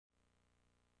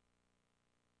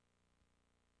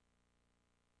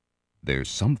There's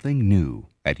something new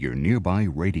at your nearby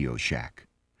Radio Shack.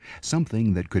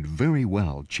 Something that could very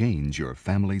well change your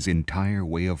family's entire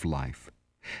way of life.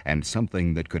 And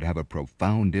something that could have a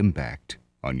profound impact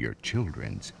on your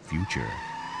children's future.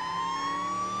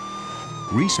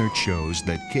 Research shows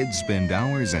that kids spend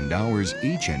hours and hours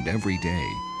each and every day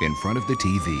in front of the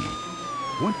TV.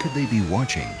 What could they be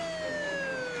watching?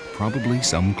 Probably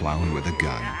some clown with a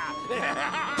gun.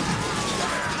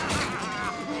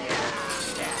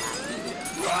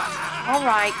 All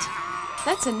right,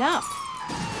 that's enough.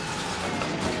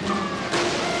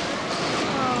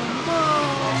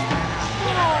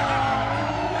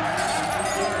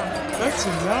 That's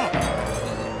enough.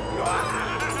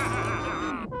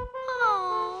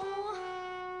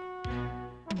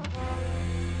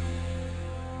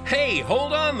 Hey,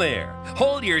 hold on there.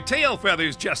 Hold your tail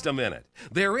feathers just a minute.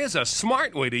 There is a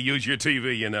smart way to use your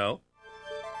TV, you know.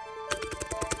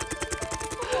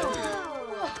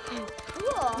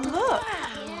 Look.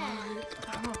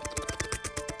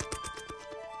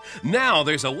 Now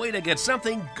there's a way to get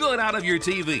something good out of your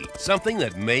TV, something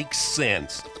that makes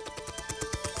sense.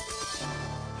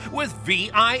 With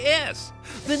VIS,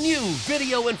 the new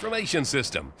Video Information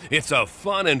System. It's a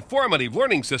fun, informative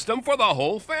learning system for the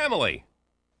whole family.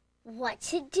 What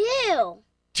to do?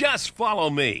 Just follow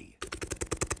me.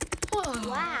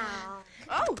 Wow.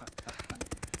 Oh.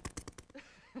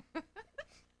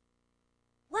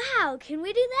 Wow, can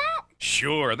we do that?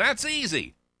 Sure, that's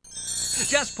easy.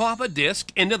 Just pop a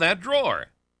disc into that drawer.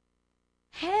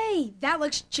 Hey, that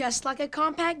looks just like a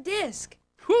compact disc.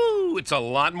 Whew, it's a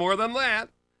lot more than that.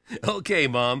 Okay,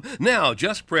 Mom, now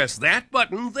just press that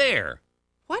button there.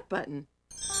 What button?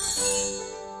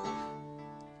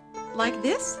 Like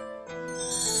this?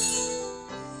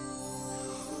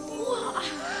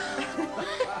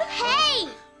 Hey,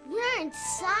 we're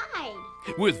inside.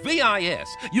 With VIS,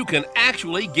 you can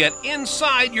actually get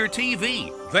inside your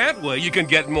TV. That way you can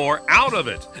get more out of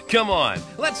it. Come on,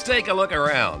 let's take a look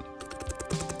around.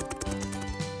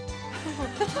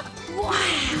 Wow.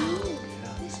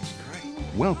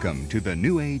 Welcome to the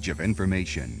new age of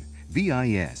information.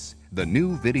 VIS, the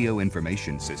new video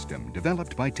information system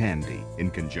developed by Tandy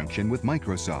in conjunction with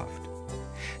Microsoft.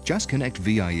 Just connect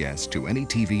VIS to any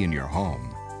TV in your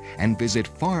home and visit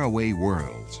faraway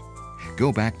worlds.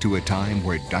 Go back to a time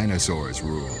where dinosaurs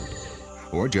ruled.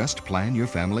 Or just plan your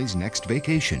family's next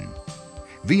vacation.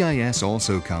 VIS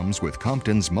also comes with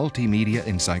Compton's Multimedia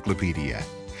Encyclopedia,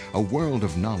 a world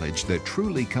of knowledge that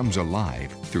truly comes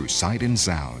alive through sight and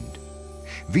sound.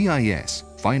 VIS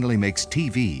finally makes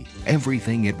TV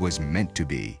everything it was meant to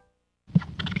be.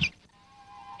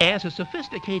 As a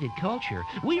sophisticated culture,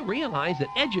 we realize that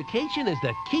education is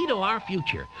the key to our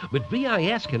future. But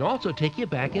VIS can also take you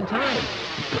back in time.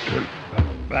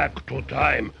 Back to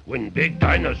time when big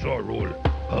dinosaur ruled.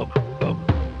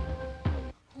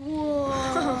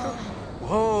 Whoa.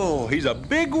 Whoa, he's a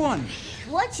big one.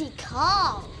 What's he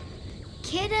called?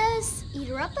 Kiddas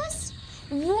Eaterupus?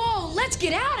 Whoa, let's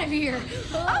get out of here.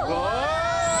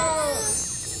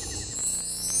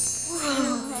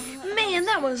 Man,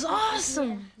 that was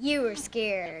awesome. You were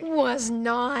scared. Was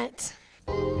not.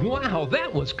 Wow,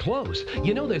 that was close.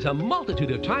 You know, there's a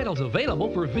multitude of titles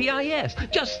available for VIS.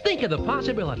 Just think of the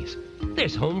possibilities.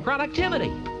 There's home productivity,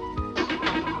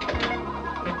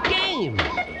 games,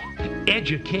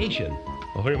 education.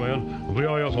 Oh, hey, man.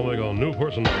 VIS will make a new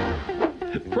person.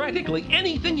 Practically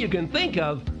anything you can think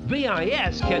of,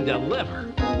 VIS can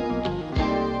deliver.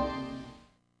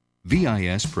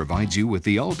 VIS provides you with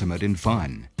the ultimate in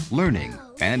fun, learning,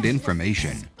 and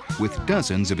information, with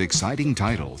dozens of exciting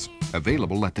titles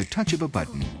available at the touch of a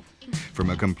button. From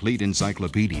a complete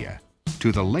encyclopedia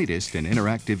to the latest in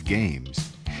interactive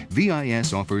games,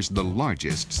 VIS offers the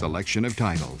largest selection of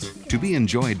titles to be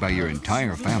enjoyed by your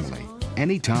entire family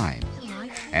anytime.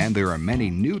 And there are many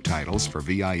new titles for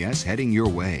VIS heading your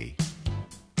way.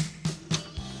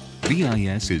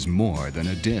 VIS is more than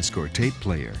a disc or tape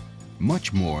player,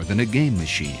 much more than a game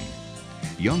machine.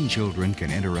 Young children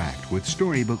can interact with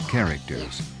storybook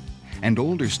characters, and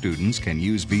older students can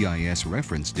use VIS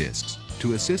reference discs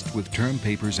to assist with term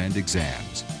papers and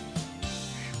exams.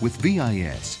 With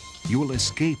VIS, you will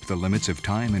escape the limits of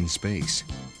time and space,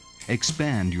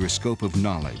 expand your scope of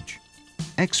knowledge,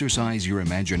 exercise your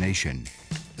imagination.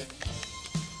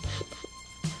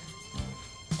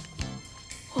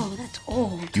 Oh, that's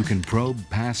old. You can probe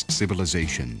past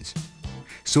civilizations,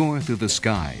 soar through the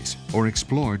skies, or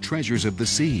explore treasures of the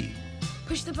sea.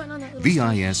 Push the button on that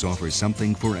little VIS offers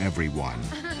something for everyone,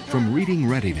 from reading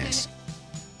readiness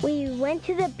We went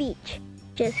to the beach,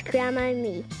 just Grandma and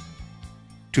me.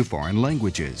 to foreign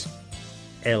languages,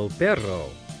 El perro.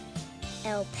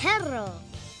 El perro.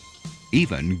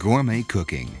 even gourmet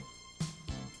cooking.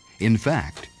 In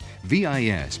fact,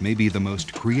 VIS may be the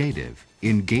most creative,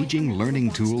 engaging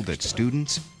learning tool that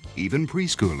students, even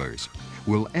preschoolers,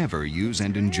 will ever use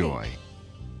and enjoy.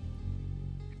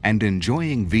 And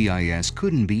enjoying VIS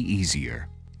couldn't be easier.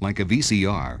 Like a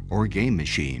VCR or game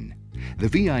machine, the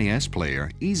VIS player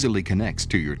easily connects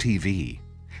to your TV.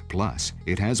 Plus,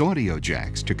 it has audio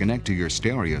jacks to connect to your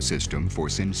stereo system for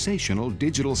sensational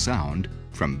digital sound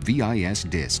from VIS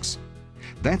discs.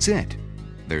 That's it.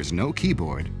 There's no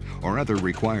keyboard or other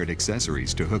required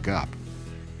accessories to hook up.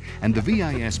 And the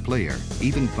VIS player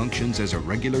even functions as a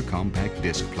regular compact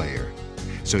disc player,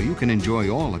 so you can enjoy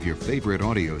all of your favorite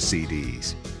audio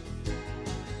CDs.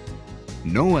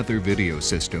 No other video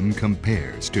system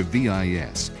compares to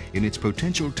VIS in its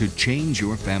potential to change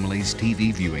your family's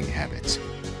TV viewing habits.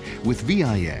 With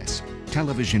VIS,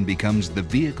 television becomes the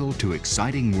vehicle to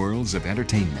exciting worlds of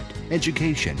entertainment,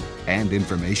 education, and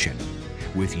information,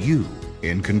 with you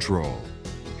in control.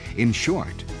 In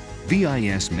short,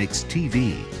 VIS makes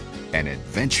TV an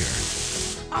adventure.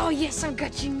 Oh, yes, I've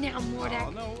got you now,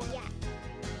 Mordak.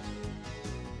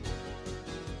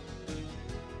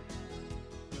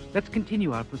 Let's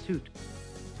continue our pursuit.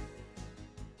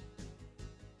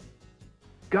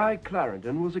 Guy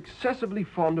Clarendon was excessively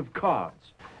fond of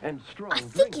cards and strong I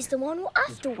think he's the one we're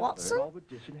after, Watson.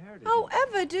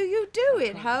 However do you do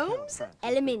it, Holmes?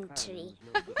 Elementary.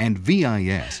 And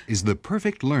VIS is the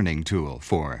perfect learning tool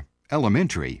for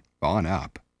elementary on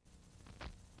up.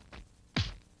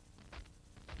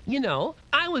 You know,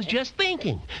 I was just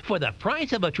thinking, for the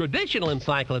price of a traditional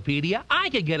encyclopedia, I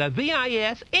could get a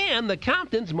VIS and the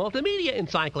Compton's Multimedia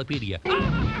Encyclopedia.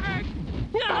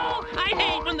 No, I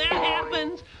hate when that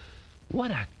happens.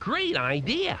 What a great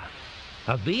idea.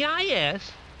 A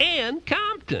VIS and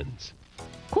Compton's.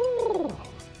 Cool.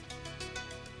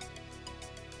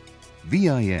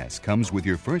 VIS comes with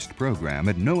your first program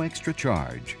at no extra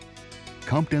charge.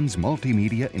 Compton's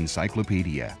Multimedia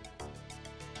Encyclopedia.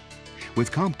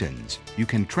 With Compton's, you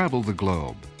can travel the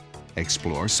globe,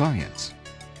 explore science,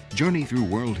 journey through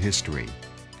world history,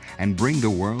 and bring the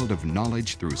world of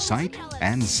knowledge through sight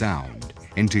and sound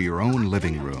into your own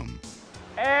living room.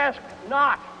 Ask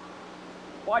not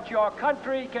what your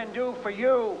country can do for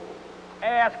you.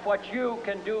 Ask what you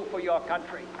can do for your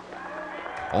country.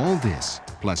 All this,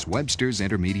 plus Webster's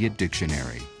Intermediate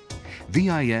Dictionary.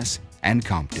 VIS and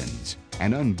Compton's,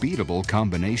 an unbeatable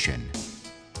combination.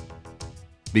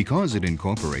 Because it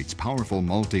incorporates powerful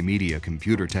multimedia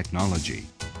computer technology,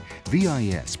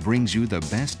 VIS brings you the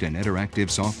best in interactive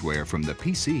software from the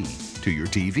PC to your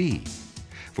TV.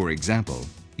 For example,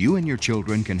 you and your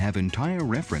children can have entire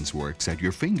reference works at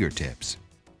your fingertips.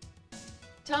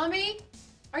 Tommy,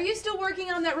 are you still working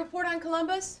on that report on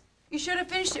Columbus? You should have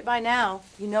finished it by now.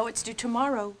 You know it's due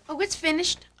tomorrow. Oh, it's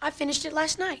finished. I finished it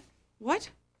last night. What?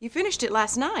 You finished it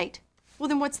last night? Well,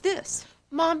 then what's this?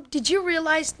 Mom, did you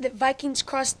realize that Vikings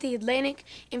crossed the Atlantic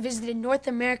and visited North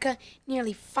America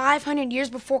nearly 500 years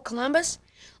before Columbus?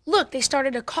 Look, they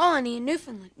started a colony in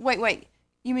Newfoundland. Wait.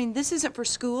 You mean this isn't for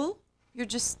school? You're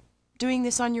just doing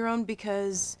this on your own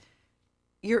because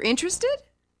you're interested?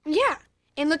 Yeah,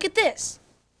 and look at this.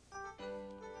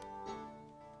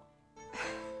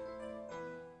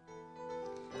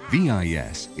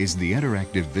 VIS is the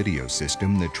interactive video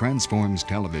system that transforms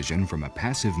television from a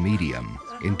passive medium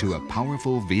into a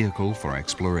powerful vehicle for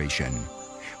exploration.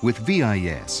 With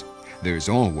VIS, there's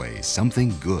always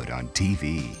something good on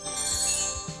TV.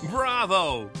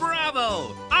 Bravo!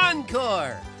 Bravo!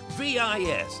 Encore!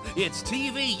 VIS. It's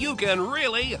TV you can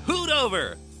really hoot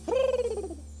over.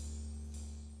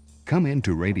 Come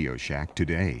into Radio Shack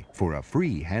today for a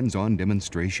free hands-on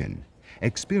demonstration.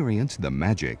 Experience the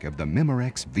magic of the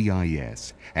Memorex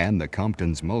VIS and the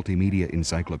Compton's Multimedia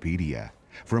Encyclopedia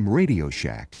from Radio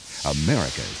Shack,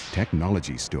 America's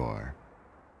technology store.